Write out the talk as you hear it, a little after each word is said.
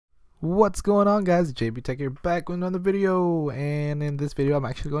What's going on, guys? JB Tech here, back with another video, and in this video I'm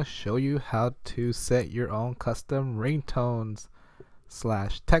actually going to show you how to set your own custom ringtones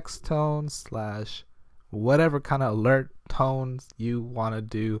slash text tones slash whatever kind of alert tones you want to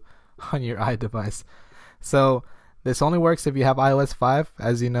do on your iDevice. So this only works if you have iOS 5.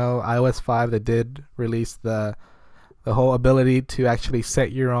 As you know, iOS 5, they did release the whole ability to actually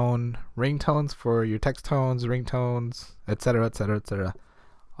set your own ringtones for your text tones, ringtones, etc, etc, etc,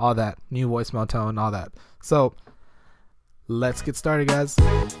 all that, new voicemail tone, all that. So let's get started, guys.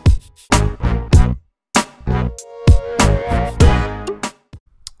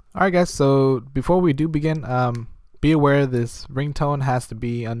 Alright guys, so before we do begin, be aware this ringtone has to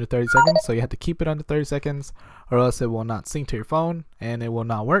be under 30 seconds, so you have to keep it under 30 seconds or else it will not sync to your phone and it will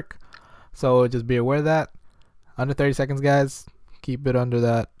not work. So just be aware of that. Under 30 seconds, guys, keep it under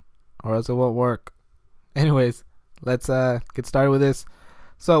that or else it won't work. Anyways, let's get started with this.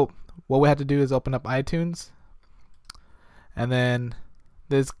 So what we have to do is open up iTunes, and then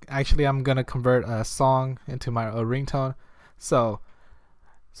this, actually I'm gonna convert a song into my ringtone. So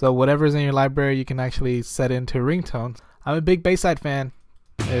whatever's in your library you can actually set into ringtones. I'm a big Bayside fan.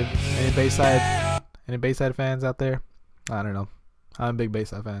 If any Bayside fans out there, I don't know, I'm a big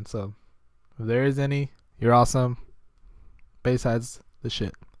Bayside fan, so if there is any, you're awesome. Bayside's the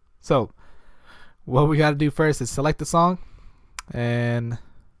shit. So what we gotta do first is select the song and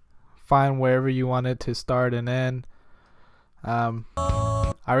find wherever you want it to start and end.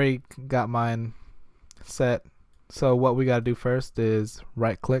 I already got mine set, so what we gotta do first is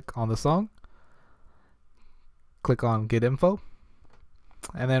right click on the song, click on get info,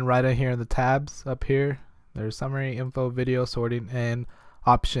 and then right in here in the tabs up here there's summary, info, video, sorting, and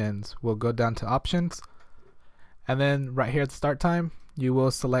options. We'll go down to options, and then right here at the start time you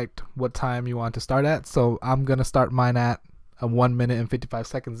will select what time you want to start at. So I'm gonna start mine at 1 minute and 55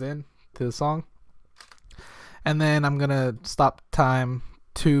 seconds in to the song, and then I'm gonna stop time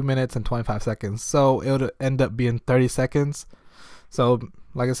 2 minutes and 25 seconds, so it'll end up being 30 seconds. So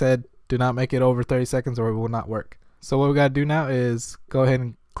like I said, do not make it over 30 seconds or it will not work. So what we gotta do now is go ahead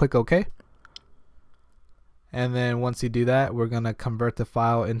and click OK, and then once you do that, we're gonna convert the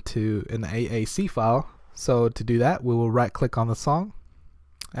file into an AAC file. So to do that, we will right click on the song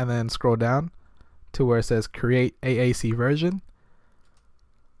and then scroll down to where it says create AAC version.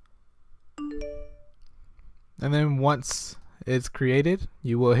 And then once it's created,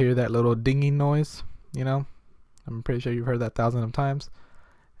 you will hear that little dinging noise. You know, I'm pretty sure you've heard that thousands of times.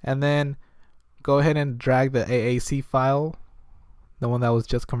 And then go ahead and drag the AAC file, the one that was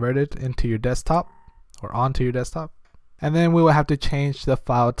just converted, into your desktop or onto your desktop. And then we will have to change the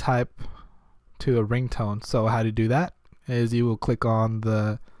file type to a ringtone. So how to do that is you will click on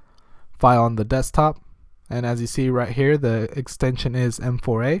the file on the desktop, and as you see right here, the extension is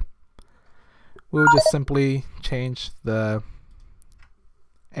M4A. We will just simply change the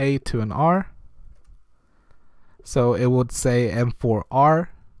A to an R, so it would say M4R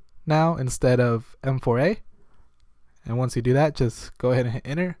now instead of M4A. And once you do that, just go ahead and hit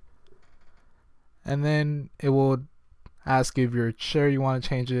enter, and then it will ask if you're sure you want to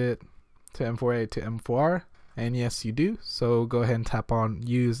change it to M4A to M4R, and yes you do, so go ahead and tap on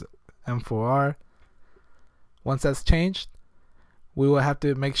use M4R. Once that's changed, we will have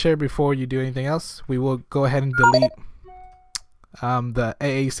to make sure before you do anything else, we will go ahead and delete the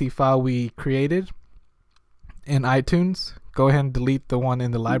AAC file we created in iTunes. Go ahead and delete the one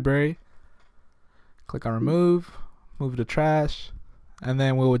in the library. Click on remove, move to trash, and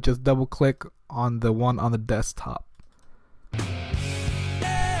then we will just double click on the one on the desktop.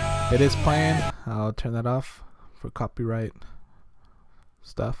 It is playing. I'll turn that off for copyright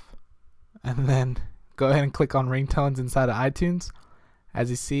stuff. And then go ahead and click on ringtones inside of iTunes. As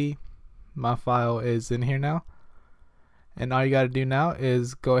you see, my file is in here now, and all you got to do now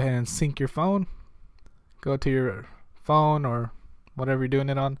is go ahead and sync your phone. Go to your phone or whatever you're doing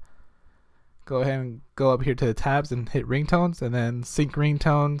it on, go ahead and go up here to the tabs and hit ringtones, and then sync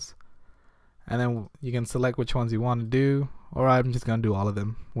ringtones, and then you can select which ones you want to do, or I'm just gonna do all of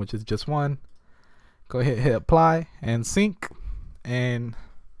them, which is just one. Go ahead, hit apply and sync, and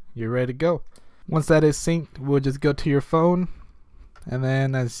you're ready to go. Once that is synced, we'll just go to your phone, and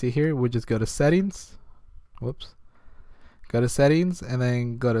then as you see here, we'll just go to settings. Whoops. Go to settings, and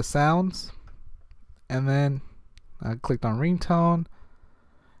then go to sounds, and then I clicked on ringtone,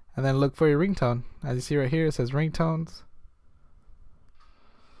 and then look for your ringtone. As you see right here, it says ringtones.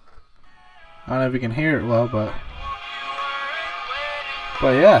 I don't know if you can hear it well, but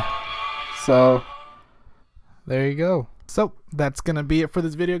yeah. So there you go. So that's gonna be it for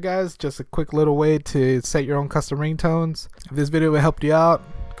this video, guys. Just a quick little way to set your own custom ringtones. If this video helped you out,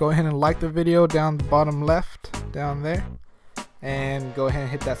 go ahead and like the video down the bottom left, down there, and go ahead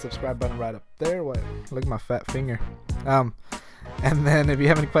and hit that subscribe button right up there. What? Look at my fat finger. And then if you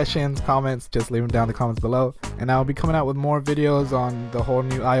have any questions, comments, just leave them down in the comments below. And I'll be coming out with more videos on the whole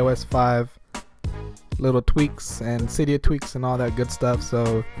new iOS 5 little tweaks and Cydia tweaks and all that good stuff.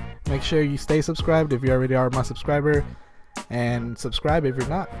 So make sure you stay subscribed if you already are my subscriber, and subscribe if you're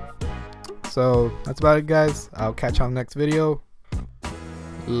not. So that's about it, guys. I'll catch you on the next video.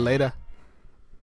 Later.